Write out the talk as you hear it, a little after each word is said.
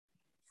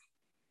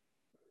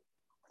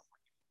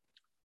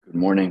Good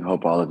morning.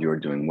 Hope all of you are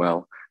doing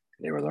well.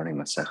 Today we're learning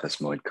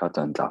Maseches Moed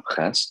Katan Daf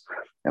Ches,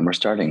 and we're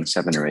starting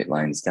 7 or 8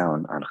 lines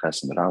down on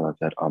Ches and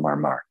Aleph at Amar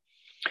Mar.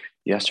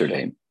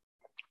 Yesterday,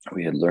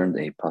 we had learned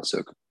a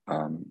pasuk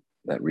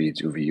that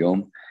reads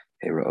Uviyom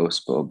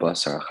Heraos Bo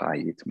Basar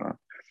Chayitma,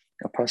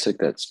 a pasuk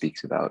that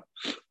speaks about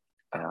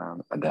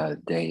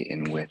the day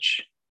in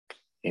which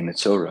a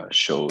Mitzorah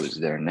shows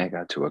their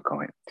nega to a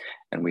Kohen.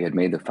 And we had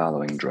made the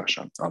following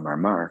drasha. Amar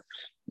Mar,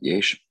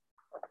 Yesh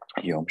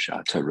Yom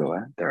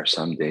Sha'ataroa. There are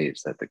some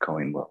days that the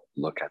Kohen will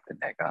look at the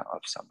nega of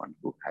someone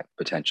who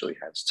potentially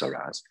has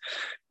tzaraz.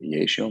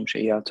 Yesh Yom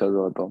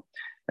She'yataroa bo.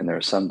 And there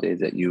are some days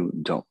that you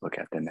don't look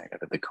at the nega,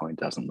 that the Kohen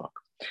doesn't look.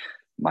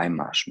 My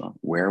mashma,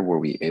 where were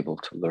we able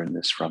to learn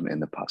this from in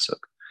the pasuk?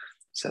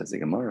 Says the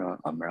Gemara,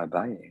 Amar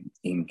Abaye,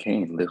 Im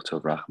Kain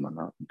Lichtov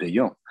Rachmana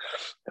B'yom.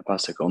 The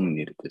pasuk only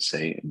needed to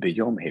say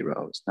B'yom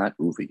Heroes, not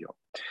Uviyom.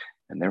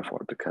 And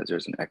therefore, because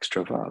there's an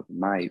extra vav,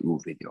 my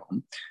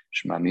Uviyom,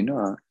 Shema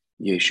Minah,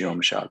 Yesh Yom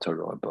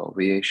Sha'ataroa bo,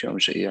 V'yesh Yom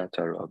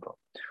She'yataroa bo.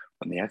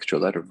 When the extra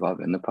letter vav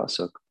in the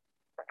pasuk,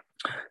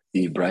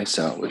 the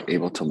Brisa was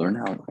able to learn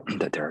out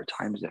that there are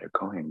times that a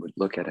Kohen would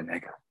look at a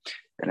nega,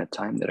 and a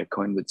time that a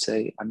Kohen would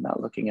say, I'm not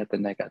looking at the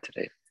nega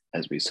today.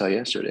 As we saw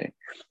yesterday,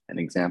 an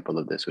example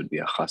of this would be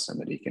a chasam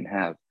that he can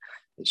have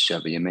is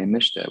Sheva Yemei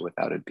Mishta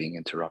without it being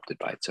interrupted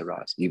by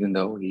tzaraz, even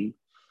though he,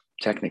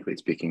 technically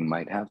speaking,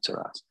 might have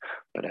tzaraz.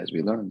 But as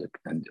we learned,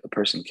 a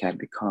person can't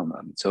become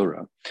a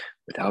Mitzorah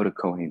without a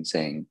Kohen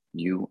saying,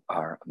 you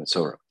are a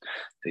Mitzorah.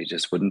 So he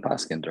just wouldn't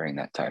paskin during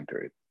that time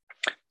period.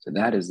 So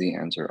that is the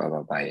answer of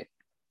Abaye.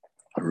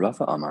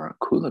 Rafa Amar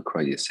Kula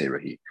Kroya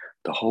Serahi.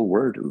 The whole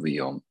word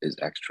Uviyom is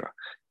extra.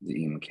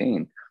 The Im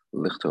Kain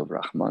Lichtov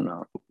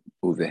Rachmana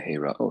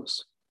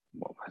Uveheraos.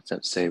 Well, what does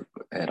that say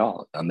at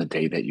all? On the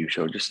day that you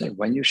show, just say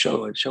when you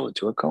show it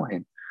to a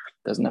Kohen.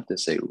 Doesn't have to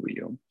say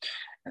Uviyom.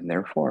 And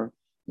therefore,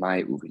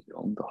 my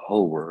Uviyom, the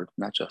whole word,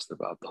 not just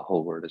about the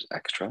whole word is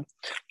extra.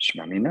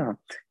 Shmamina,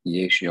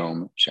 Yesh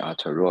Yom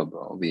She'ataroa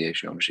bo,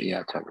 V'yesh Yom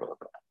She'yataroa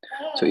bo.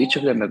 So each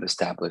of them have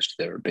established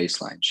their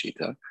baseline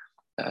shita.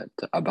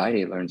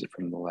 Abaye learns it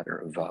from the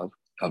letter Vav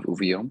of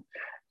Uviyom,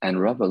 and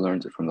Rava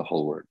learns it from the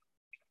whole word.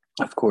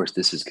 Of course,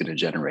 this is going to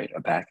generate a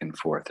back and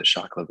forth, a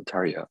shakla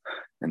v'tarya,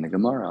 in the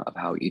Gemara of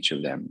how each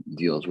of them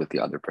deals with the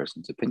other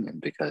person's opinion.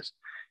 Because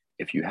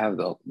if you have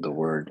the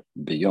word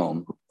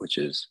biyom, which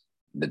is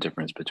the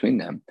difference between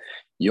them,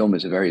 yom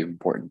is a very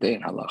important day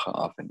in halacha,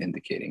 often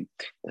indicating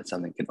that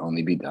something can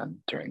only be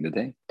done during the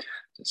day.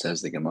 So it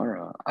says the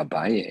Gemara,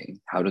 Abaye,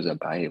 how does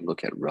Abaye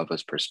look at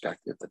Rava's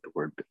perspective that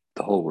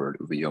the whole word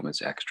biyom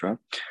is extra?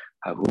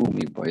 Hahu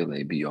mi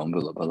boile biyom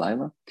v'lo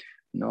b'layla?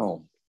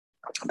 No,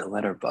 the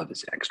letter vav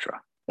is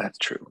extra. That's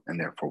true. And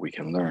therefore we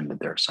can learn that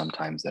there are some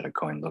times that a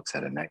Kohen looks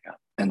at a nega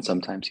and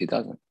sometimes he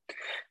doesn't.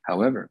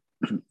 However,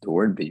 the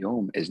word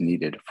biyom is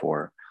needed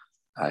for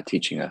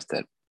teaching us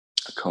that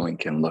a Kohen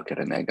can look at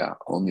a nega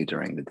only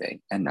during the day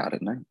and not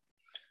at night.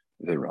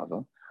 The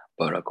Rava.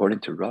 But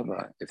according to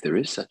Rava, if there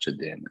is such a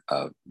din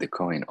of the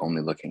Kohen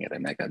only looking at a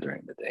nega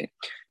during the day,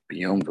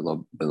 biyom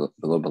v'lo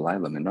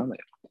b'layla minale.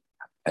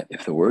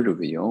 If the word of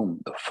biyom,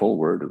 the full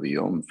word of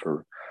biyom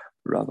for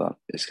Rava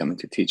is coming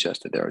to teach us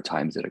that there are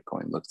times that a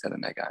Kohen looks at a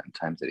nega and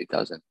times that he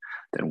doesn't,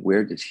 then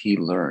where does he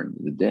learn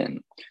the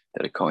din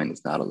that a Kohen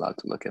is not allowed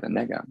to look at a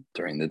nega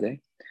during the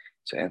day?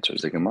 So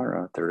answers the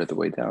Gemara, third of the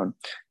way down,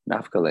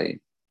 Nafkale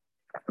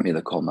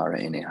milakol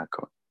mara'ene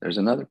hakohen. There's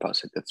another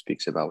pasuk that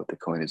speaks about what the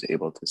Kohen is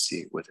able to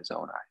see with his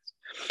own eyes.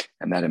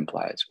 And that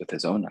implies with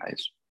his own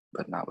eyes,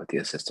 but not with the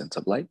assistance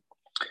of light.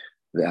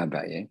 The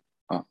Abaye,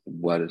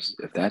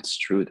 if that's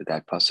true,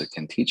 that pasuk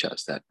can teach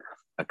us that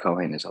a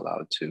Kohen is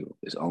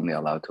only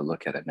allowed to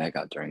look at a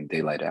nega during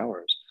daylight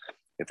hours.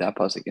 If that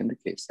pasuk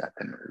indicates that,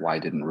 then why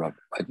didn't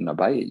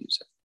Abaye use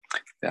it?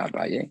 The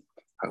Abaye,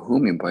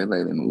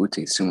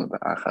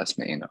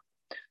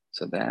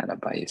 so that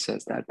Abaye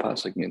says that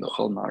pasuk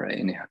milachol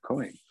mara'ene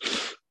hakohen,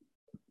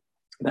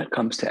 that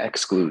comes to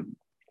exclude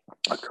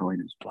a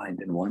Kohen who's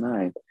blind in one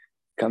eye,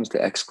 comes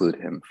to exclude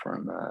him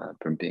from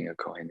being a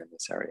Kohen in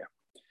this area.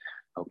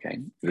 Okay,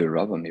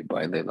 v'rava mi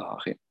ba'ilei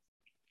lahachi.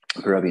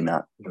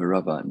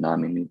 V'rava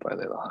nami mi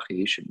ba'ilei lahachi.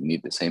 You should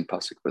need the same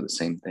pasuk for the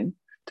same thing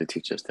to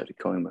teach us that a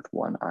Kohen with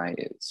one eye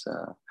is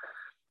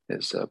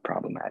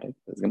problematic.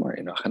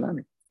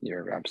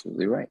 You're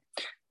absolutely right.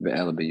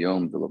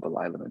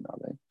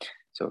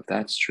 So if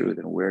that's true,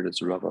 then where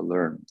does Rava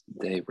learn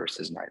day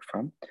versus night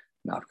from?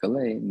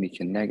 Nafkale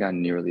mikenega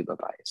nearly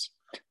babayis.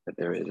 That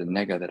there is a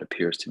nega that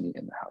appears to me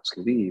in the house,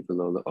 li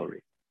v'lo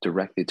ori,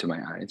 directly to my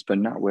eyes, but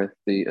not with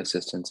the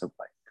assistance of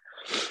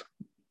light.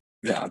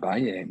 The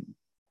Abaye,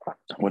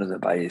 what does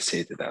Abaye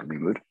say to that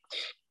limud?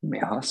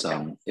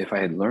 If I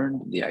had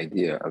learned the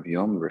idea of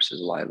Yom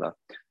versus Laila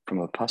from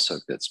a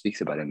pasuk that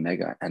speaks about a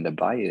nega and a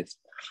bias,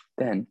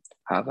 then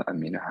hava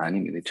amina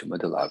hani milituma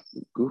delav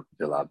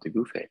de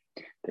gufe.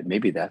 That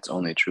maybe that's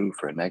only true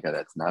for a nega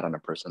that's not on a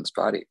person's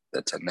body,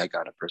 that's a nega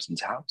on a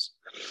person's house.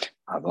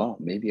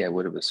 Maybe I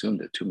would have assumed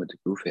that tuma de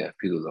gufe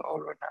afilu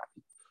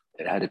la'oronami.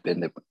 That had it been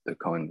that the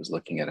Kohen was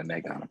looking at a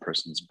nega on a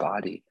person's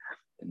body,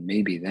 then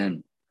maybe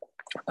then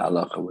The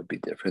halacha would be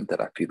different, that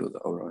afilu the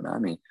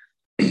oronami,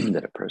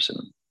 that a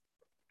person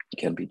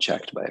can be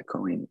checked by a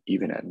Kohen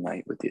even at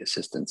night with the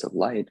assistance of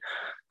light,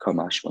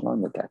 Kamash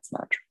Malan, that's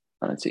not true.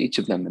 And it's each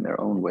of them in their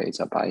own ways,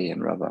 Abaye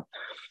and Rava,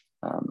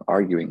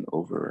 arguing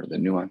over the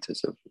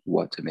nuances of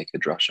what to make a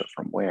drasha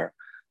from where.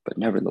 But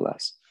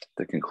nevertheless,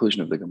 the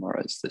conclusion of the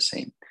Gemara is the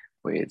same.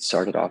 We had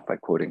started off by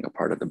quoting a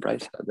part of the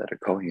Brisa that a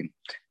Kohen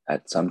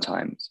at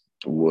sometimes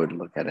would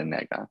look at a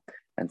nega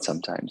and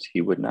sometimes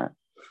he would not.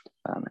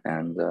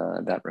 And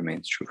that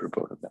remains true for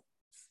both of them.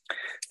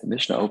 The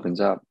Mishnah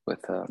opens up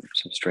with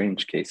some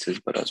strange cases,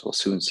 but as we'll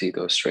soon see,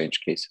 those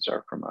strange cases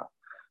are from a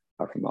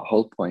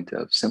whole point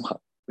of simcha.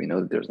 We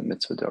know that there's a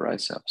mitzvah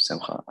d'oraisa of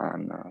simcha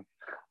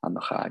on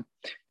the Chag,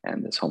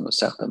 and this whole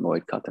Masechta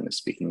Moed Katan is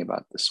speaking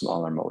about the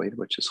smaller Moed,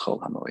 which is Chol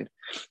HaMoed,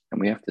 and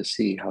we have to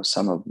see how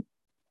some of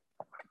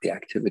the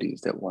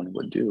activities that one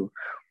would do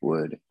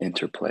would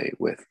interplay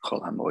with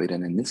Chol HaMoed,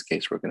 and in this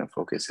case, we're going to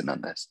focus in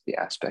on the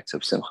aspects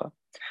of simcha.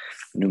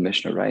 The new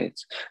Mishnah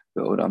writes,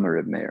 a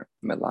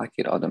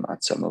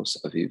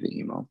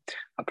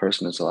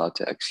person is allowed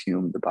to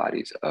exhume the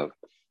bodies of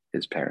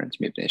his parents,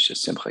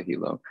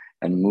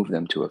 and move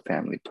them to a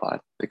family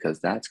plot, because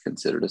that's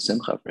considered a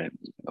simcha for him,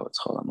 even though it's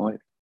Chol HaMoed.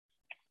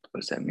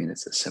 What does that mean?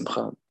 It's a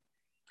simcha?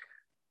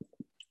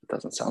 It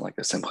doesn't sound like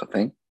a simcha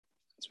thing.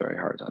 It's very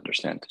hard to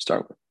understand to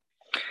start with.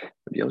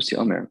 Rabbi Yossi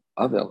Omer,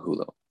 Avel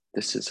Hulo,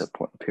 this is a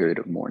period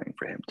of mourning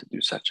for him to do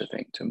such a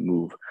thing, to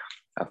move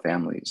a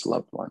family's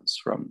loved ones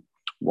from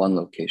one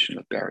location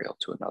of burial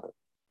to another.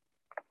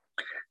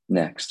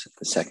 Next,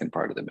 the second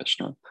part of the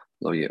Mishnah,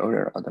 Lo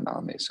Ye'orer Adam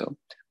Al Meso,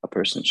 a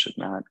person should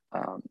not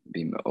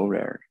be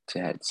me'orer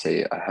to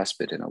say a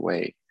hesped in a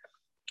way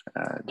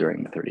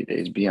during the 30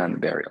 days beyond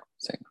burial,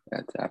 saying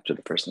that after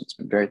the person has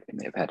been buried, they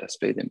may have had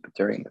hespedim, but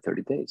during the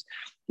 30 days,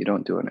 you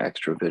don't do an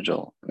extra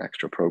vigil, an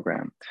extra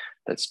program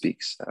that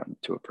speaks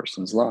to a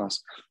person's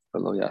loss.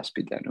 Kodem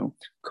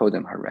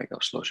haregel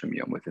shloshim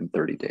yom, within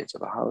 30 days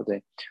of a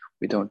holiday,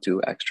 we don't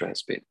do extra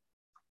hesped.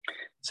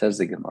 Says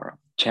the Gemara,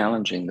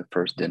 challenging the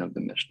first din of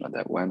the Mishnah,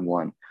 that when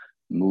one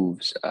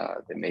moves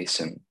the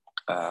mason,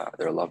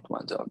 their loved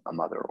ones, a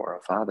mother or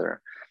a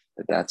father,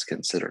 that's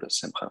considered a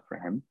simcha for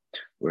him.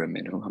 There's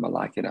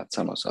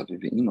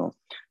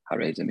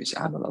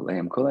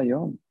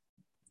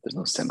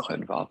no simcha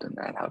involved in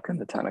that. How can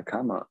the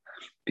Tanakama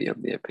be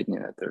of the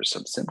opinion that there's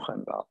some simcha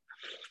involved?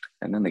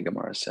 And then the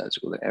Gemara says,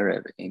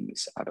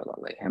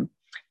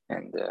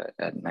 and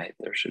at night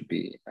there should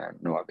be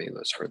no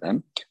abelos for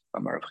them.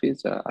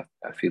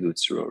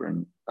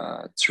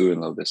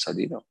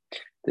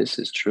 This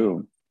is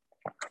true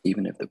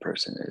even if the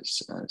person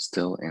is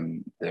still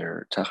in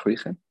their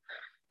tachrichin.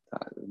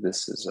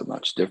 This is a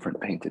much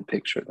different painted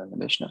picture than the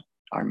Mishnah.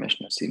 Our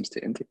Mishnah seems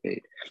to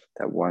indicate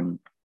that one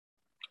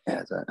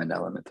has an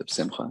element of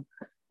simcha,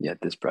 yet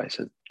this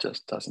brisa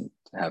just doesn't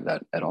have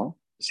that at all.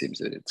 It seems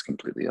that it's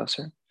completely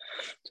usher.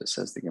 So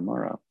says the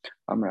Gemara,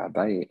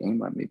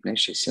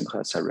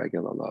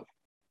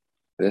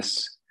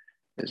 this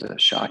is a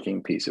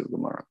shocking piece of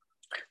Gemara.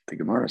 The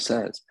Gemara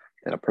says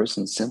that a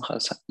person's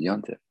simchas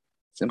yontif,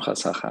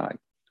 simchas hachag,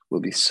 will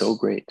be so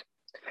great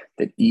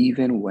that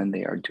even when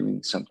they are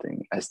doing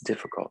something as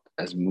difficult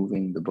as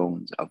moving the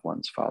bones of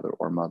one's father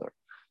or mother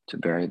to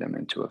bury them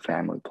into a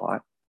family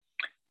plot,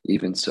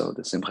 even so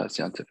the simchas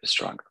yontif is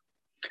stronger.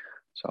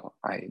 So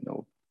I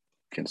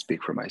can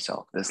speak for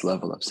myself. This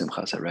level of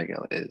simchas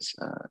haregel is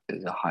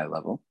a high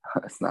level.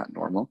 It's not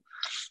normal,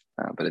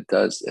 but it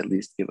does at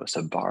least give us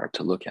a bar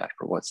to look at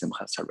for what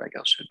simchas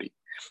haregel should be.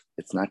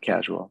 It's not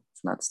casual.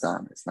 It's not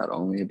stam. It's not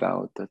only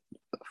about the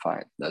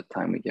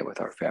time we get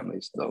with our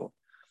families, though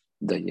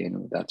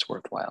that's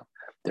worthwhile.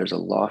 There's a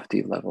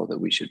lofty level that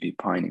we should be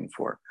pining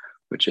for,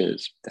 which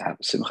is to have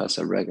a simchas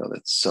haregel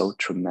that's so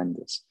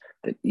tremendous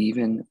that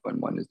even when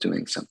one is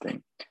doing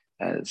something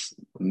as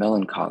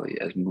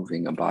melancholy as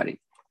moving a body,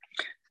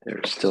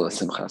 there's still a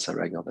simchas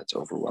haregel that's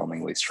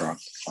overwhelmingly strong.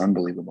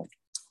 Unbelievable.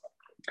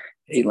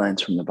 8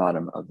 lines from the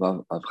bottom of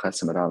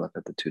Chesed Aleph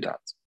at the 2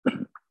 dots.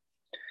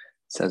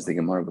 Says the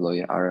Gemara below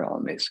Ya'ara al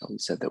Meso. We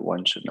said that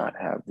one should not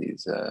have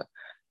these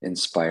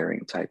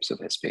inspiring types of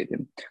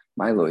hespedim.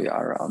 Milo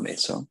Ya'ara al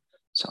Meso.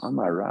 So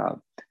Amar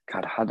Rav,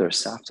 Kad Hadar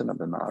Saftana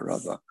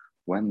b'Ma'arava,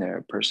 when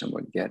their person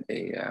would get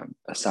a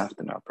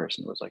saftana, a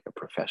person was like a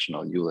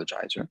professional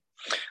eulogizer.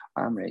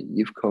 Amre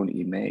Yivkon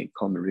Imei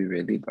Kol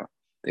Merire Liba.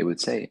 They would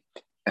say,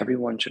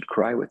 everyone should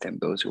cry with him,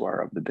 those who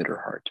are of the bitter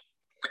heart.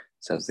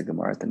 Says the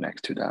Gemara at the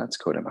next 2 dots,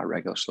 Kodem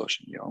HaRegel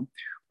Shloshim Yom.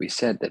 We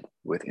said that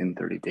within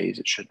 30 days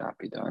it should not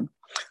be done.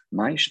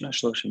 Ma'ishna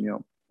Shloshim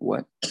Yom.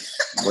 What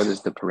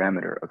is the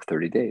parameter of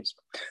 30 days?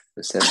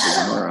 Says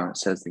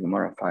the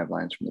Gemara 5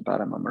 lines from the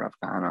bottom, Amarav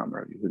Kahana,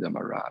 Amarav Yehuda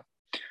Marav.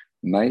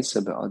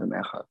 Ma'isa be'adam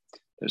echad.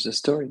 There's a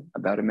story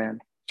about a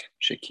man.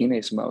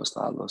 Shekines ma'os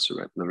la'alos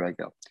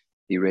l'regel.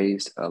 He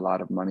raised a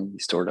lot of money. He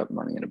stored up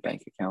money in a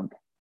bank account.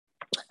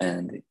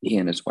 And he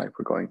and his wife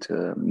were going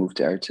to move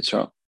to Eretz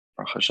Yisrael,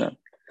 Baruch Hashem.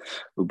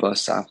 Uba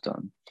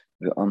Safton,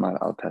 V'omar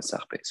al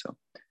Pesach Beso.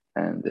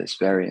 And this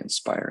very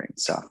inspiring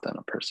Safton,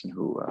 a person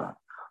who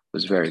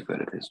was very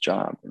good at his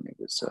job, and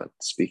was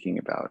speaking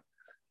about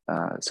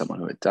someone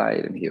who had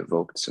died, and he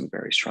evoked some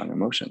very strong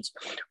emotions.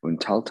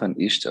 Untaltan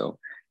ishto,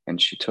 and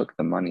she took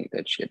the money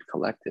that she had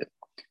collected,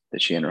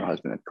 that she and her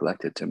husband had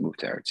collected to move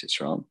to Eretz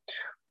Yisrael.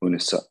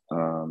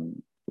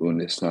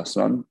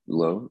 Unisnasnan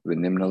lo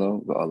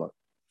v'nimnalo v'ala.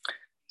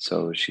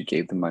 So she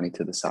gave the money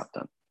to the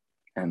Satan,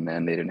 and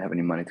then they didn't have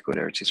any money to go to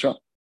Eretz Yisrael.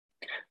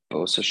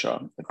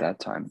 Bosasha, at that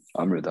time,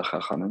 Amr the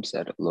Chachamim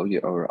said, Lo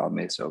ye'or al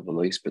meso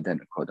v'lo yisbeden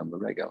kodam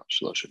l'regel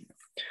shloshim.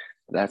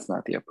 That's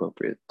not the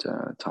appropriate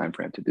time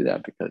frame to do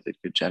that, because it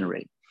could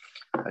generate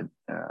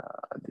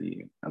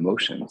the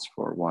emotions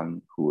for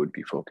one who would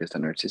be focused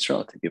on Eretz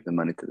Yisrael to give the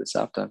money to the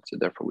Satan. So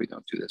therefore, we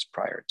don't do this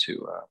prior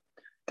to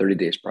 30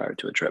 days prior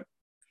to a trip.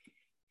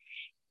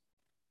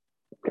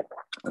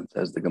 And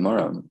says the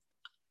Gemara,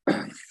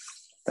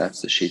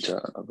 that's the Shita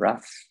of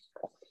Rav.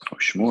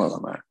 Shmuel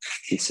Amar,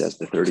 he says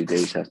the 30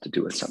 days has to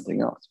do with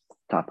something else.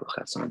 Top of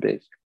Chesed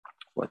base.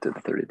 What did the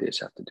 30 days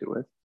have to do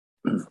with?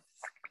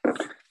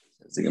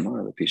 Says the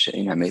Gemara, he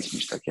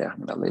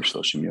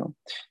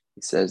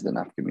says the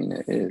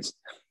nafkamina is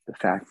the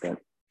fact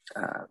that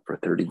for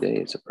 30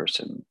 days, a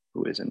person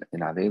who is in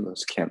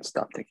Avelos can't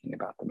stop thinking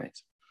about the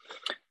mace.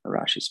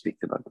 Rashi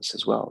speaks about this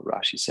as well.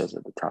 Rashi says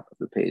at the top of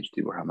the page,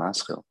 Dibur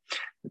HaMaschil,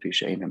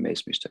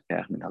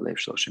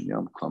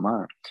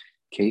 Klomar,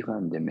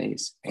 Kevan de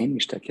Meis, Ein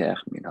Mishtakech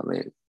Min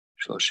Halev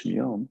Shloshim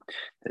Yom,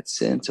 that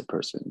since a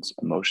person's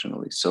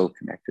emotionally so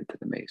connected to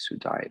the mace who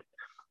died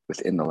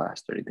within the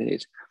last 30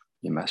 days,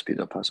 you must be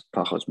the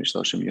Pachos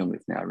Mishloshim Yom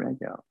Lifnei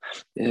HaRegel.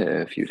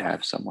 If you'd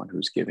have someone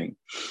who's giving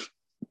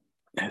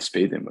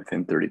Hespedim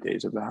within 30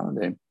 days of the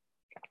holiday,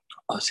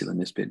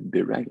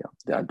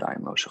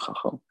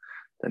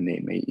 then they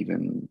may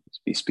even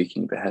be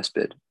speaking the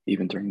Hesped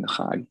even during the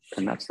Chag,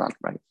 and that's not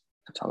right.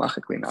 That's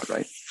halachically not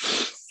right.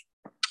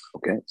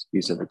 Okay, so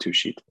these are the two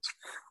sheets.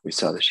 We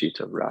saw the sheet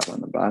of Rav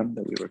on the bottom,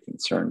 that we were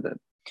concerned that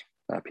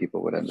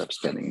people would end up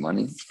spending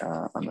money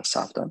on the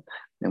Safta.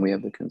 And we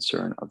have the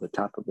concern of the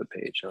top of the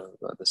page of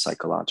the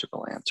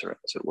psychological answer,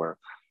 as it were,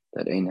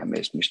 that Ein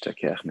HaMeis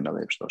Mishtakech Min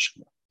Halev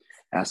Shloshim.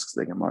 Asks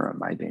the Gemara,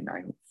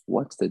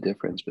 what's the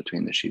difference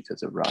between the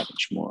sheets of Rav and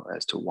Shmuel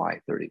as to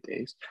why 30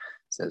 days?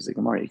 Says the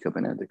Gemara,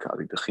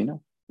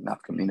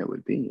 Nafkamina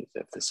would be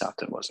if the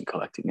Safta wasn't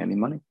collecting any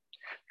money.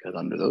 Because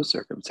under those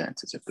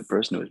circumstances, if the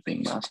person who was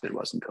being maspid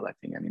wasn't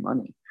collecting any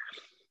money,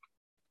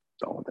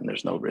 so then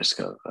there's no risk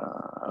of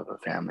a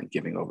family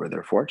giving over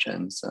their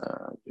fortunes,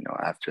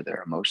 after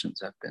their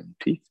emotions have been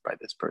piqued by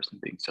this person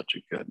being such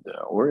a good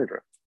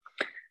orator.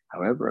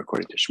 However,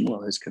 according to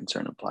Shmuel, his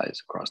concern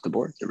applies across the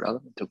board. It's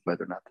irrelevant to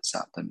whether or not the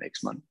Satan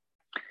makes money.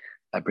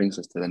 That brings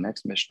us to the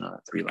next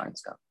Mishnah, 3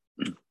 lines down.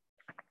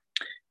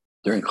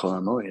 During Chol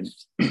HaMoed,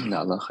 the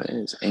halacha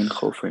is Ein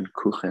Chofrin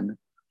Kuchen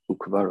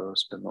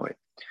Ukvaros B'Moed.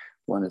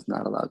 One is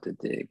not allowed to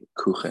dig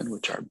kuchen,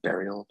 which are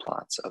burial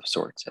plots of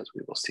sorts, as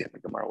we will see in the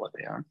Gemara what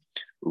they are.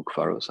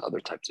 Ukvaros, other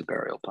types of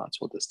burial plots,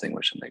 we'll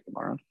distinguish in the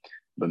Gemara.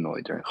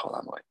 B'Moed during Chol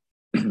HaMoed.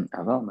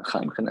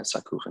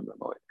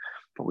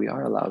 But we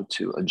are allowed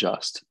to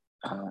adjust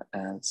a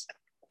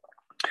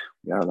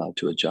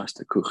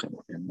kuchen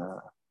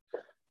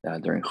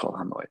during Chol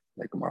HaMoed.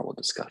 The Gemara will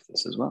discuss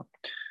this as well.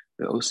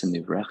 You're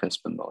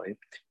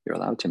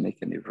allowed to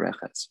make a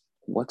nivreches.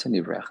 What's a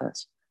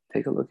nivreches?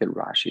 Take a look at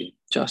Rashi,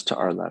 just to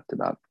our left,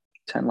 about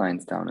 10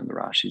 lines down in the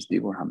Rashi's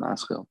Dibur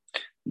HaMaschil,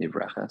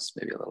 nivreches,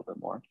 maybe a little bit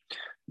more.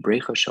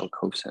 Brecha shel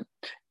kosen.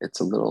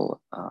 It's a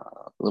little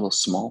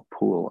small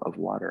pool of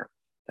water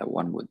that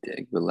one would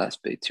dig, and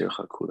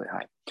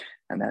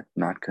that's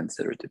not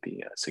considered to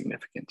be a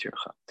significant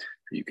tircha.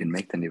 So you can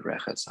make the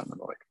nivreches on the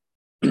moed.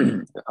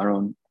 The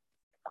aron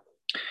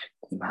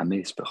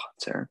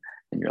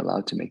and you're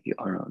allowed to make the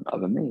aron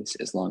of a mace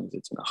as long as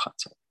it's in a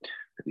chatzar.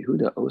 For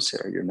Yehuda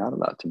Oser, you're not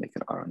allowed to make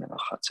an aron in a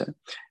chatzar,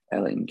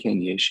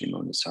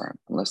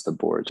 unless the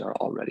boards are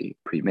already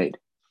pre-made,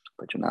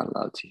 but you're not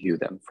allowed to hew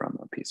them from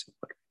a piece of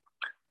wood.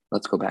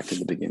 Let's go back to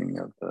the beginning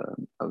of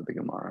the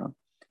Gemara.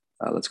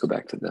 Let's go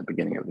back to the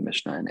beginning of the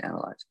Mishnah and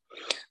analyze.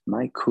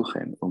 My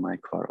kuchen or my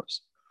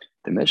kvaros.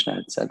 The Mishnah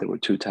had said there were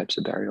 2 types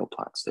of burial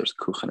plots. There's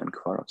kuchen and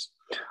kvaros.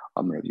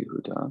 Amr of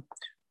Yehuda,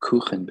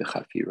 kuchen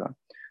b'chafira.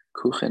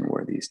 Kuchen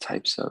were these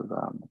types of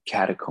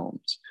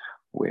catacombs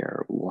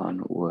where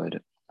one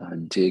would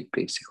dig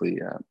basically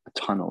a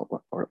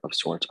tunnel or of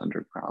sorts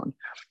underground,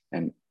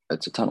 and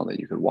it's a tunnel that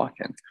you could walk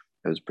in.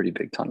 It was a pretty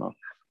big tunnel,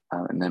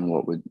 and then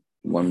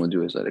one would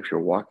do is that if you're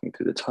walking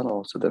through the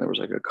tunnel, so then there was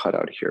like a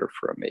cutout here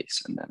for a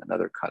mace, and then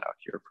another cutout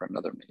here for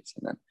another mace,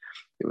 and then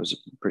it was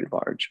pretty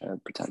large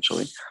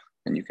potentially,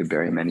 and you could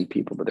bury many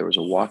people. But there was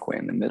a walkway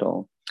in the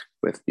middle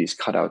with these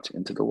cutouts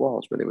into the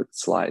walls where they would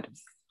slide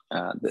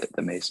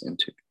the mace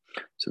into.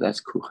 So that's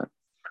kuchen.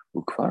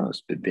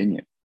 Ukvaros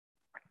bibinyan.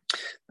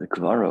 The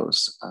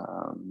kvaros,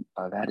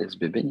 that is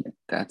bibinyan.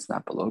 That's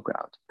not below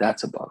ground.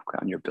 That's above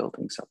ground. You're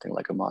building something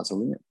like a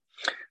mausoleum.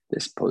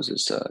 This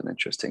poses an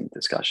interesting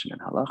discussion in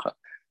halacha.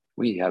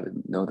 We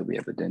know that we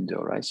have a din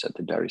d'oraisa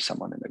to bury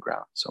someone in the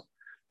ground. So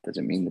it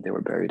doesn't mean that they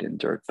were buried in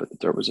dirt, but the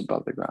dirt was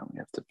above the ground. We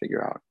have to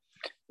figure out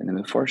in the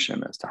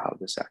Meforshim as to how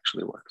this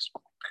actually works.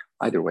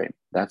 Either way,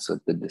 that's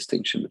the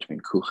distinction between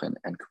kuchen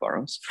and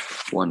kvaros.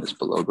 One is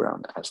below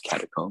ground as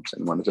catacombs,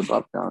 and one is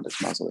above ground as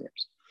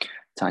mausoleums.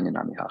 Tanya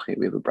Nami Hachi,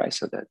 we have a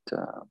brisa that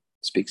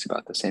speaks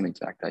about the same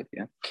exact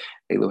idea.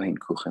 Elohein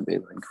kuchen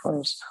ve'elohein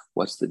kvaros.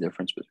 What's the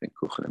difference between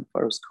kuchen and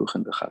kvaros?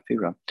 Kuchen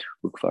b'chafira,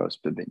 ukvaros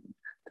b'binyan.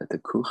 That the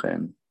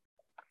kuchen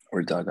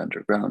were dug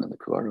underground, and the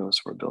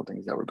kvaros were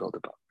buildings that were built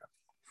above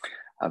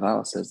ground.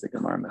 Aval says the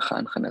Gemara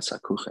mechanchen es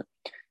hakuchen.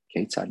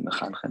 Keitzad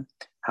mechanchen.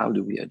 How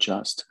do we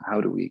adjust? How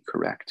do we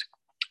correct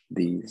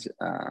these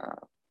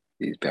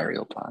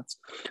burial plots?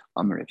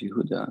 Amar Rav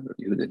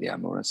Yehuda the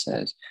Amora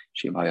says,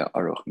 Shimaya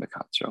aroch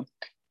mekatzro.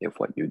 If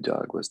what you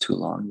dug was too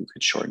long, you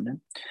could shorten it.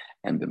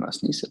 And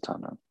b'masnisa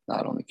tana,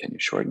 not only can you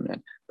shorten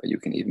it, but you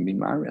can even be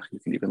marich. You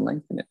can even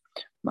lengthen it.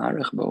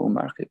 Marich bo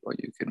marchit, or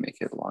you can make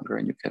it longer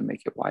and you can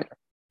make it wider.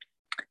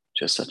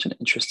 Just such an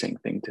interesting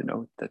thing to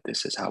note that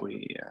this is how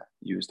we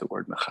use the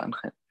word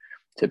mechanchen.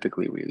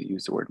 Typically, we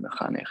use the word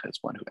mechanech as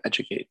one who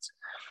educates,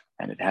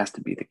 and it has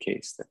to be the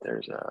case that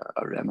there's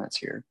a remez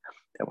here,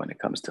 that when it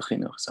comes to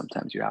chinuch,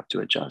 sometimes you have to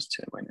adjust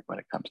to when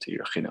it comes to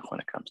your chinuch, when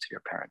it comes to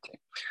your parenting.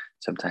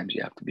 Sometimes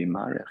you have to be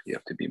marech, you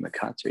have to be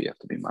mekatzer, you have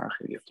to be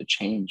marcher, you have to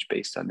change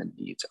based on the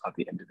needs of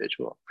the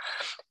individual.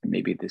 And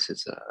maybe this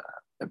is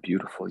a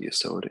beautiful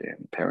yesod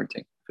in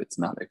parenting. If it's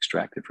not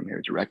extracted from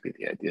here directly,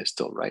 the idea is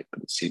still right,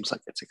 but it seems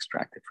like it's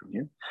extracted from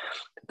here.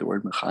 The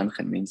word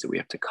mechanchen means that we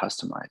have to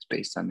customize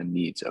based on the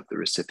needs of the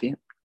recipient.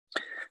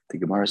 The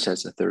Gemara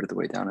says a third of the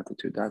way down at the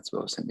two dots,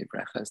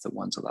 the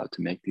one's allowed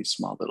to make these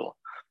small little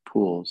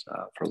pools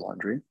for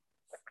laundry.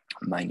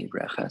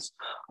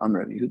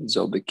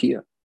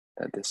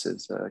 That this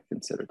is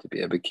considered to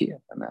be a bekia,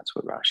 and that's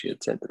what Rashi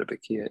had said, that a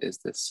bekia is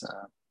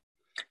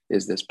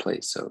this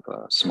place of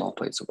small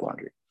place of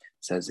laundry.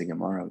 Says the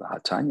Gemara,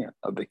 Hatanya,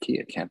 a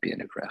bekia can't be an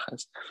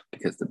ivreches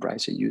because the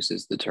brisa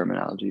uses the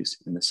terminologies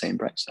in the same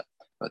brisa.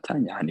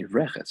 Hatanya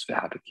hanivreches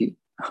v'habeki.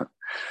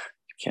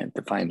 You can't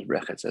define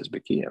ivreches as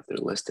bekia if they're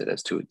listed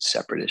as two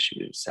separate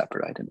issues,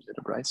 separate items in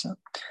a brisa.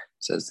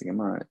 Says the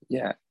Gemara,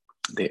 yeah,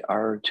 they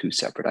are two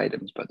separate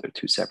items, but they're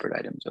two separate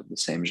items of the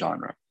same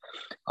genre.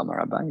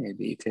 Amar Abaye,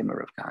 the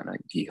Itemar of Kana,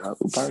 Giha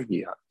Ubar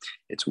Giha.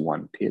 It's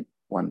one pit,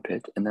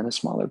 and then a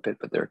smaller pit,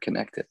 but they're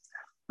connected.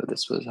 So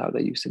this was how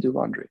they used to do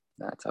laundry.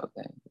 That's how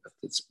they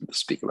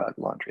speak about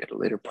laundry at a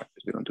later point,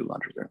 because we don't do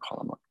laundry during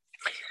Chol Hamoed.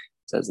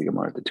 Says the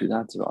Gemara, the two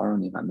dots of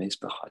Aron in Hameis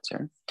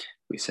b'chatzer.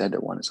 We said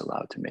that one is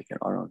allowed to make an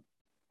Aron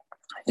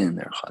in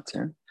their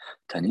chatzer.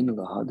 Taninu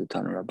v'had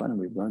Tanu Rabbanan.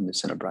 We've learned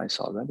this in a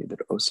brayso already,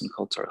 that Osin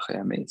kol tzarchei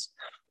hameis.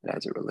 That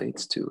as it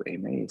relates to a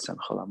meis and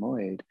Chol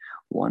Hamoed,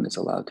 one is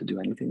allowed to do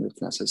anything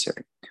that's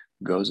necessary.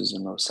 Goes is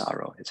in lo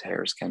saro, his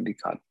hairs can be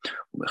cut.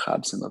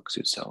 Umechabs and lo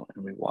ksuso,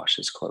 and we wash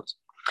his clothes.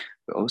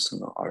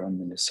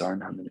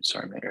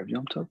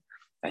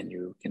 And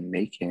you can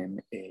make him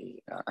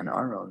an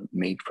aron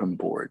made from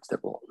boards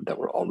that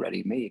were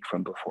already made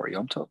from before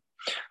Yom Tov.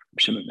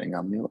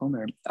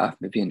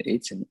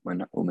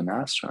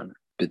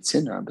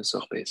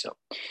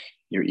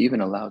 You're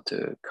even allowed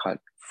to cut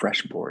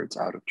fresh boards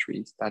out of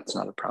trees. That's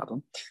not a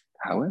problem.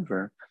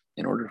 However,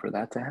 in order for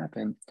that to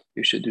happen,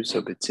 you should do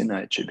so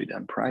bitzina. It should be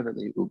done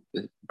privately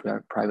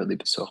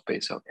b'soch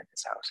beso in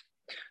his house.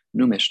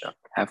 New Mishnah,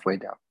 halfway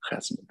down,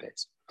 Chesed and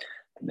Beis.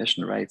 The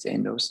Mishnah writes,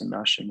 "Einos and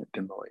nashim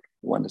b'moed."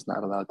 One is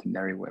not allowed to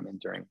marry women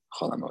during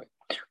Chol Hamoed.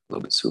 Lo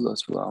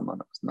besulos v'lo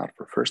almanos, not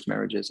for first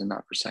marriages and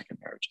not for second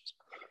marriages.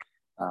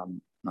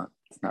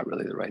 It's not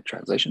really the right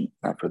translation.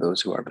 Not for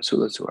those who are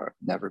besulos, who have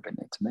never been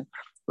intimate.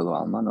 V'lo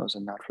almanos,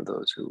 and not for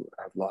those who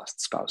have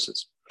lost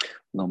spouses.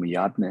 Lo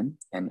miyadmin,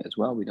 and as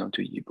well, we don't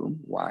do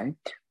yibum. Why?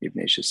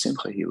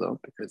 Simcha hilo,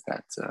 because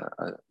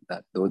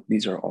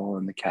these are all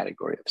in the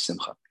category of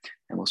simcha,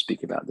 and we'll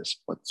speak about this.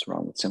 What's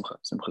wrong with simcha?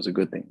 Simcha is a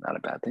good thing, not a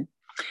bad thing.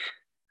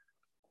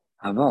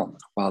 Aval,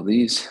 while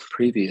these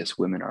previous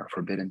women are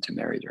forbidden to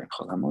marry during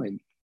Chol Hamoed,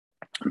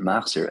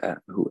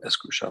 machzir hu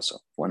eskrushaso.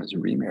 One is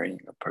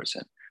remarrying a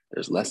person.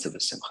 There's less of a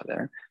simcha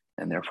there,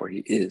 and therefore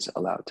he is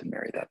allowed to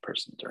marry that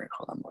person during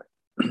Chol Hamoed.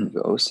 A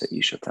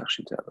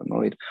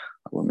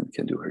woman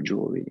can do her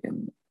jewelry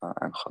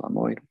on Chol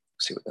Hamoed.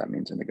 See what that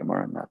means in the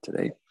Gemara, not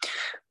today.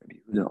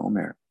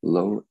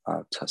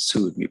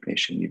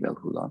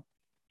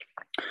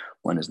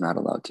 One is not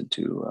allowed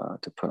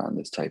to put on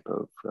this type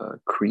of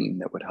cream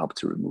that would help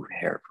to remove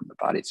hair from the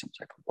body, some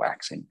type of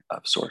waxing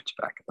of sorts,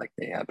 like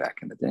they had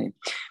back in the day.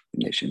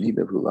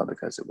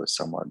 Because it was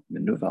somewhat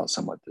menuvel,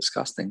 somewhat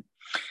disgusting.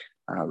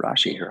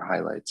 Rashi here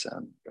highlights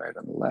right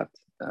on the left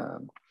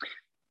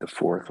the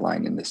fourth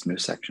line in this new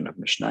section of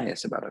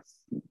Mishnayos, about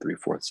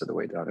 3/4 of the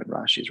way down in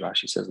Rashi's.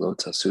 Rashi says, "Lo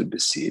tasud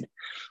b'sid."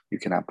 You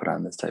cannot put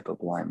on this type of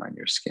lime on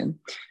your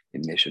skin.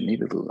 That's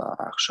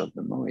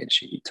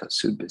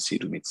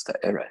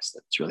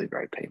really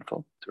very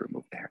painful to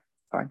remove the hair.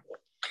 Fine.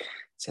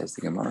 Says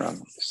the Gemara,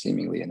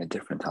 seemingly in a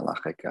different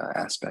halachic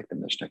aspect. The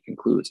Mishnah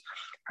concludes,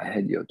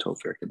 "Ahed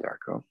yotofer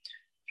kedarko."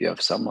 If you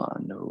have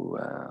someone who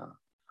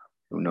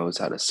knows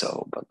how to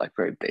sew, but like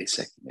very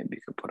basic, maybe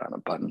you could put on a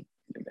button.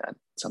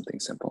 something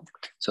simple.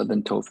 So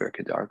then tofer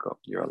kedarko,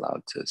 you're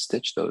allowed to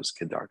stitch those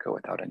kedarko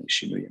without any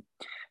shinuyim.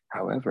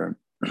 However,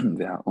 if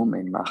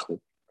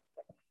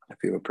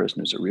you're a person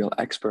who's a real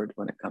expert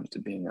when it comes to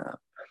being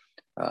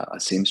a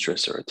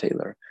seamstress or a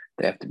tailor,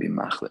 they have to be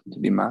machlib. To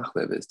be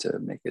machlib is to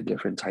make a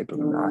different type of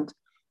knot.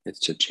 It's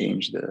to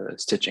change the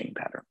stitching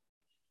pattern.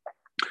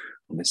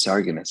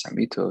 Misargin and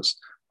samitos,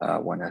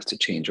 one has to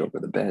change over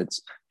the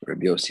beds.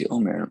 Rabbi Yossi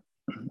Omer,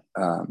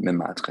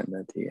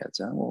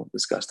 we'll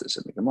discuss this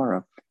in the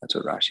Gemara. That's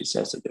what Rashi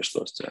says, that they're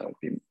supposed to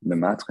be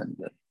mematchen,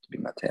 to be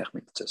matech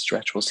means to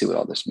stretch. We'll see what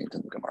all this means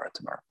in the Gemara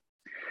tomorrow.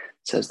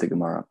 Says the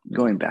Gemara,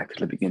 going back to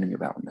the beginning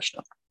of our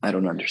Mishnah, I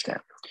don't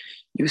understand.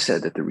 You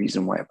said that the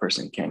reason why a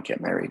person can't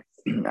get married,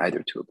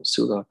 either to a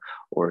basula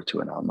or to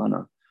an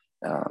almana,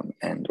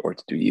 or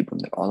to do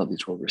yibum, that all of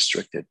these were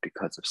restricted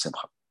because of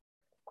simcha.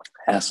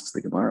 Asks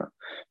the Gemara,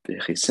 the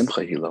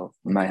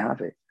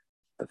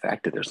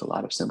fact that there's a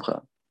lot of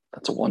simcha,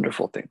 that's a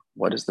wonderful thing.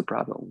 What is the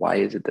problem? Why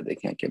is it that they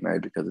can't get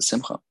married because of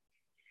simcha?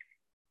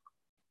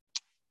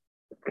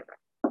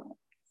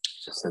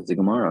 Just says the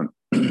Gemara,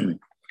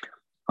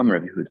 Amar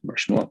Rabbi Yehuda Amar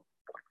Shmuel.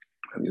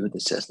 Rabbi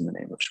Yehuda says in the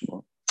name of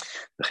Shmuel.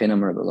 V'chein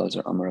Amar Rabbi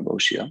Elazar Amar Rabbi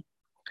Oshia.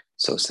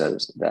 So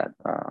says that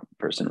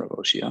person Rabbi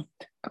Oshia.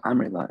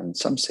 Amrila, and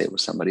some say it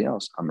was somebody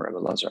else. Amar Rabbi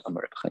Elazar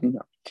Amar Rabbi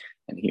Chanina.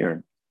 And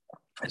here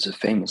is a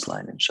famous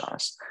line in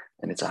Shas,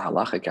 and it's a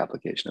halachic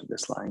application of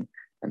this line,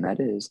 and that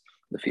is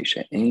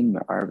Lefisha ein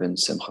me'arvin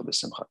simcha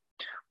b'simcha.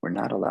 We're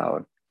not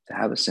allowed to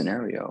have a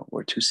scenario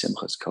where two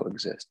simchas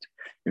coexist.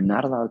 You're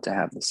not allowed to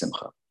have the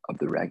simcha of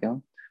the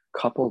regel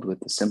coupled with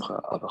the simcha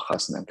of a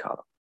chassan and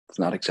kala. It's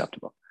not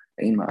acceptable.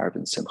 Ein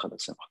ma'arvin simcha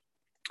b'simcha.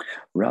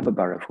 Rabbi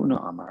Bar Rav Huna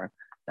Amar,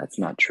 that's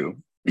not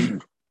true.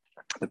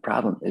 The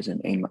problem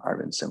isn't ein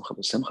ma'arvin simcha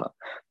b'simcha.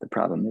 The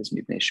problem is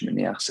mipnei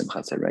sheminiach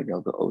simchas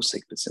haregel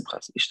ve'osek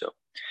b'simchas ishto.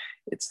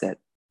 It's that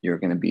you're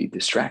going to be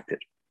distracted.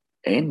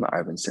 Ein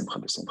ma'arvin simcha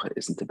b'simcha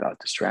isn't about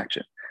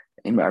distraction.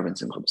 Ein ma'arvin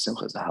simcha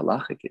b'simcha is a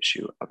halachic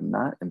issue of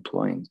not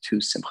employing two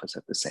simchas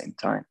at the same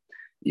time.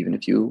 Even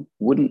if you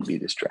wouldn't be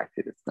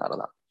distracted, it's not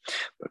allowed.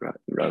 But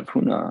Rav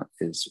Huna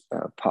is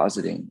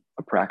positing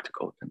a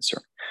practical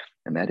concern,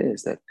 and that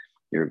is that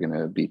you're going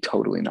to be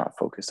totally not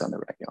focused on the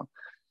regel.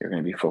 You're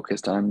going to be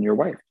focused on your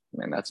wife.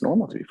 And that's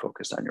normal to be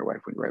focused on your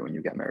wife when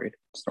you get married.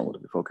 It's normal to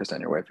be focused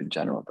on your wife in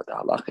general, but the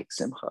halachic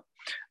simcha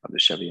of the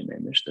Shevi Yemei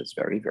Mishnah is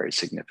very, very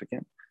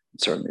significant.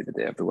 Certainly the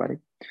day of the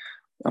wedding.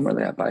 Amar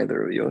le Abai the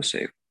Rav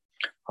Yosef,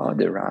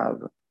 de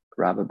Rav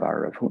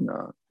Bar Rav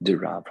Huna, de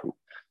Rav Hu.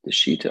 The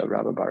shita of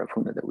Rabbi Bar Rav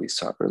Huna that we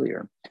saw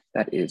earlier,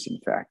 that is in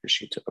fact the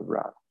shita of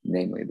Rav,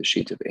 namely the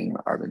shita of Ein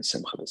Ma'arvin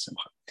Simcha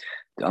B'Simcha.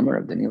 The Amar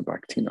of Daniel Bar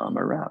Ktina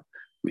Amar Rav.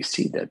 We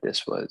see that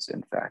this was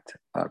in fact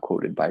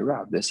quoted by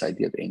Rav. This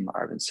idea of Ein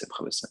Ma'arvin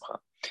Simcha B'Simcha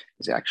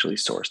is actually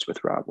sourced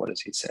with Rav. What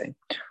does he say?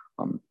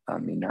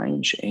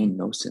 Minayin she'ein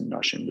nosin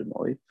nashim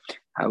b'moed.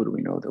 How do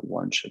we know that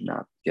one should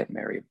not get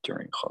married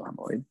during Chol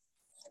HaMoed?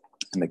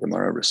 And the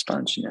Gemara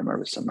responds, Shneimar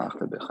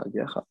v'samachta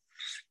b'chagecha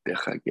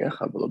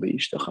v'lo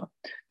b'ishtecha.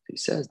 He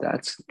says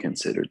that's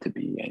considered to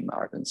be a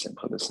marvin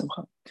simcha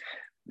b'simcha.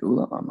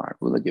 Ula Amar,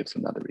 Ula gives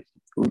another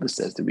reason. Ula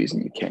says the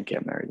reason you can't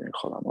get married in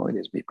Chol HaMoed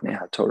is mipnei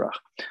hatorach,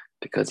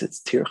 because it's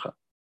tircha.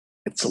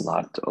 It's a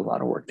lot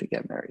of work to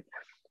get married.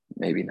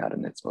 Maybe not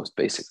in its most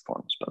basic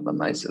forms, but the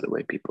nice of the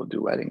way people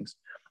do weddings.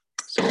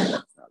 So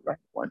that's not right.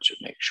 One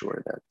should make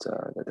sure that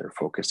they're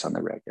focused on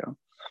the regel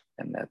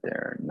and that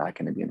they're not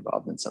going to be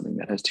involved in something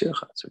that has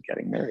tircha. So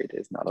getting married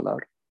is not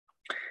allowed.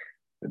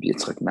 The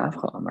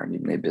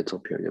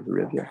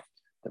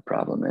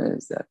problem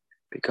is that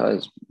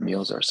because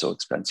meals are so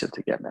expensive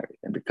to get married,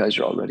 and because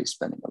you're already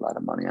spending a lot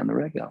of money on the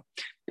regel,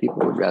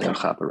 people would rather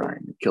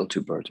chaperayim and kill two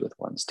birds with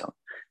one stone.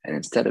 And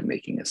instead of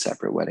making a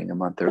separate wedding a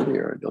month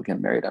earlier, they'll get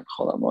married on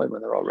Chol HaMoed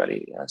when they're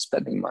already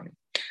spending money.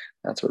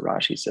 That's what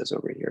Rashi says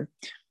over here.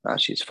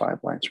 Rashi's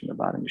 5 lines from the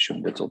bottom.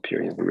 Mishum bittul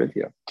period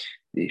v'rivya.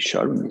 The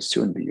sharum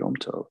nisun b'yom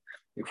tov.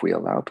 If we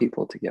allow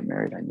people to get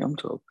married on Yom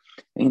Tov,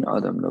 ein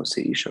adam no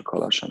seisha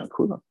kol hashana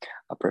kula.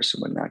 A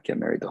person would not get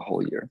married the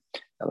whole year.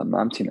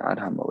 Elamamtin ad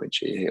hamoed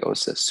sheyehe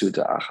osa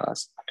suda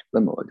achas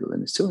lemoed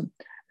u'lenisuin.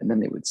 And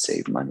then they would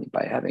save money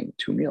by having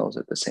 2 meals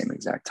at the same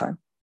exact time.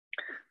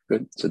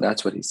 Good. So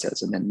that's what he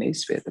says. And then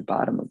Meisveh at the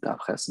bottom of Daf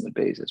Ches and the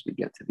Beis, as we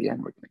get to the end,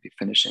 we're going to be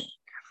finishing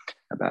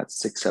about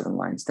 6-7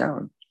 lines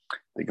down.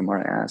 The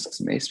Gemara asks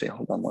Meisveh,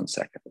 hold on one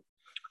second.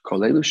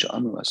 Kolelu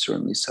sha'amu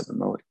asurim lisa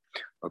b'moed.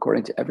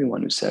 According to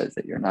everyone who says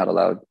that you're not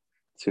allowed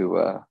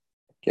to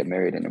get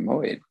married in a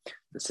moed,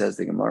 it says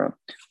the Gemara,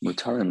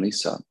 mutar and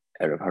lisa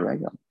erev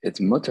haregel.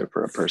 It's mutar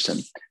for a person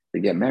to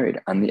get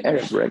married on the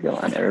erev regel,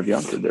 on erev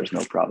Yom Tov. There's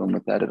no problem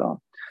with that at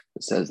all.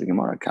 It says the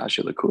Gemara,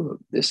 kasha lekulu.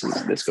 This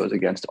goes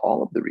against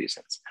all of the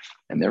reasons,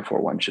 and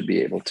therefore one should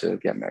be able to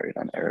get married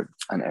on erev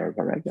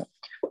haregel.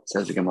 It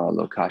says the Gemara,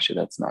 lo kasha.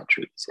 That's not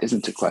true. This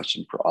isn't a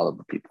question for all of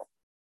the people.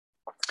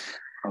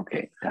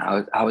 Okay,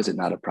 how is it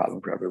not a problem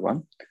for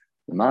everyone?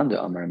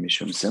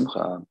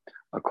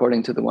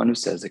 According to the one who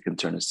says the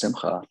concern is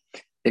simcha,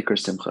 Ikar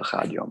Simcha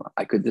Chad Yoma.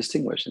 I could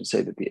distinguish and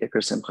say that the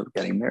Ikar Simcha of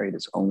getting married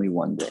is only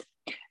one day,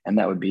 and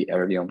that would be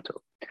Erev Yom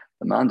Tov.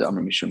 The Manda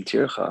Amar Mishum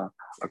Tircha,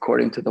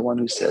 according to the one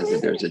who says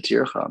that there's a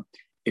Tircha,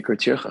 Ikar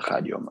Tircha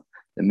Chad Yoma.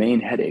 The main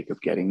headache of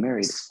getting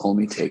married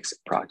only takes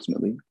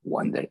approximately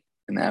one day.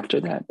 And after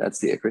that, that's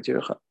the Ikar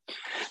Tircha.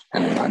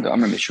 And the Manda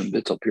Amar Mishum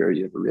Bittul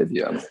period of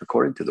Arivia,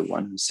 according to the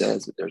one who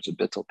says that there's a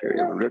Bittul period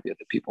of Arivia,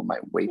 that people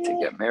might wait to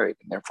get married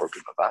and therefore be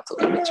Mavatal,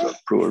 the mitzvah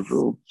of Pru or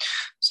Vu.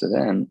 So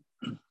then,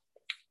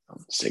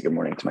 I'll say good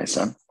morning to my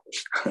son.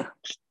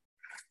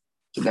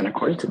 So then,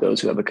 according to those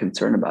who have a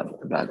concern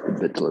about the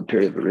Bittul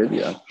period of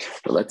Arivia,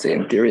 but let's say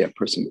in theory a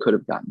person could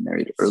have gotten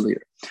married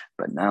earlier,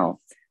 but now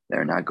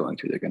they're not going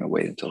to. They're going to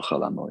wait until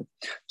Chol HaMoed.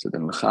 So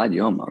then, L'chad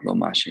Yoma lo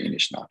mashin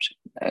ish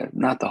nafshin.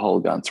 Not the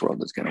whole Gantz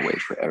world is going to wait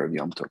for Erev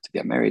Yom Tov to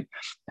get married,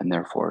 and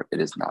therefore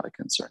it is not a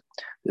concern.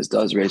 This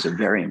does raise a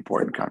very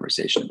important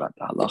conversation about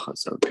the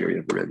halachas of the period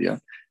of Arivia,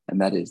 and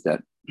that is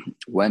that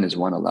when is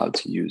one allowed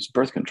to use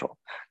birth control?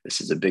 This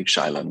is a big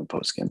shaila in the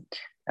poskim,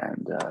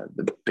 and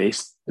the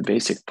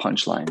basic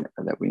punchline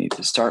that we need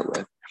to start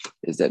with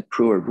is that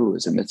Pru or Vu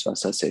is a mitzvah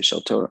saseh shel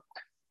Torah,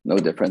 no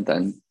different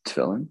than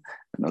tefillin,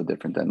 no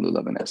different than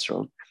lulav and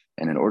esrog.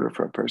 And in order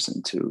for a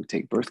person to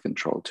take birth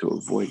control to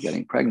avoid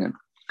getting pregnant,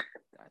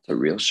 that's a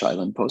real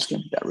shaila in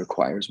poskim that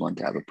requires one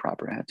to have a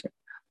proper heter.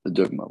 The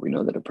dogma, we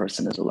know that a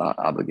person is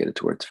obligated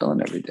to wear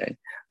tefillin every day,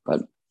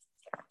 but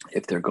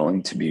if they're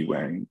going to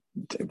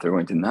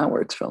not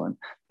wear tefillin,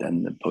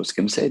 then the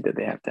poskim say that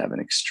they have to have an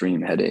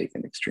extreme headache,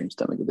 an extreme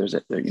stomach. You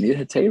need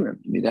a heterim,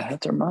 you need a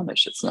heter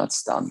mamish. It's not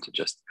stam to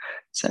just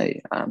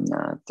say I'm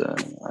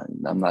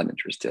not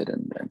interested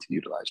and to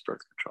utilize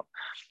birth control.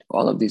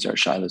 All of these are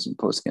shilas and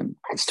poskim.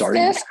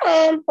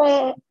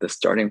 The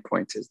starting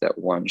point is that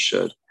one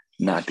should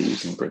not be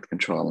using birth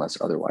control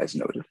unless otherwise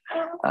noted.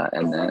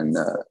 And then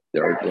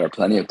there are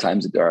plenty of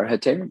times that there are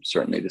heterim.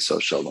 Certainly the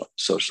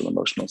social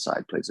emotional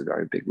side plays a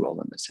very big role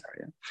in this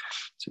area.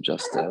 So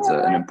just as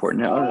an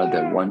important area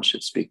that one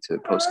should speak to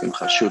poskim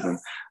chashuvim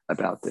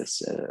about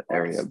this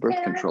area of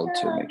birth control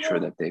to make sure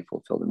that they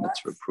fulfill the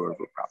mitzvah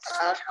properly.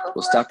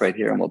 We'll stop right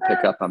here and we'll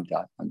pick up on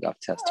Daf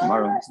Test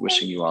tomorrow.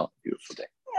 Wishing you all a beautiful day.